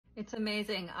It's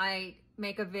amazing. I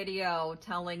make a video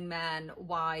telling men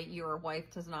why your wife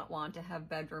does not want to have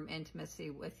bedroom intimacy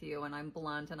with you, and I'm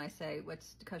blunt and I say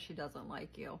it's because she doesn't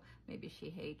like you. Maybe she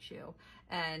hates you.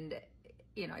 And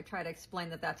I try to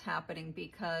explain that that's happening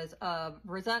because of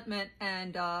resentment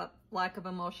and lack of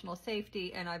emotional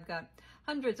safety. And I've got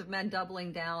hundreds of men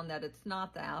doubling down that it's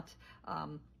not that.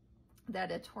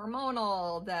 That it's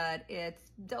hormonal, that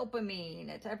it's dopamine,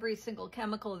 it's every single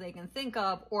chemical they can think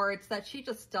of, or it's that she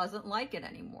just doesn't like it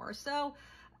anymore. So,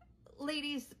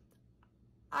 ladies,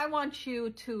 I want you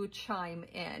to chime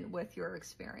in with your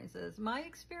experiences. My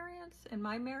experience in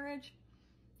my marriage,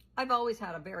 I've always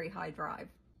had a very high drive.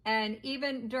 And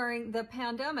even during the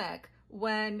pandemic,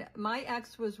 when my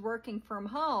ex was working from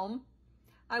home,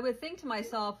 I would think to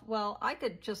myself, well, I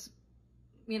could just,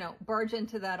 barge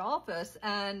into that office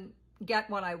and get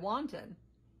what I wanted.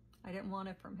 I didn't want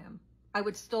it from him. I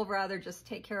would still rather just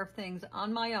take care of things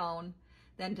on my own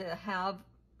than to have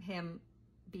him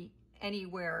be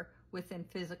anywhere within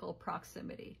physical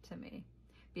proximity to me,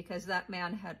 because that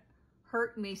man had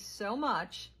hurt me so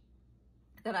much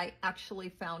that I actually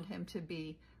found him to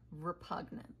be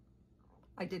repugnant.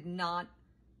 I did not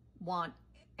want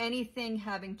anything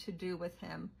having to do with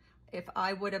him. If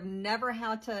I would have never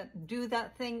had to do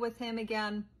that thing with him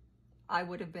again, I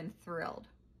would have been thrilled.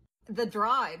 The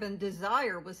drive and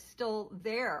desire was still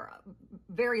there,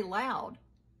 very loud.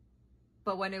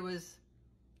 But when it was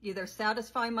either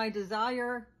satisfy my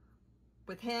desire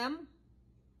with him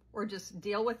or just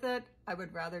deal with it, I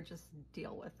would rather just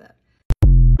deal with it.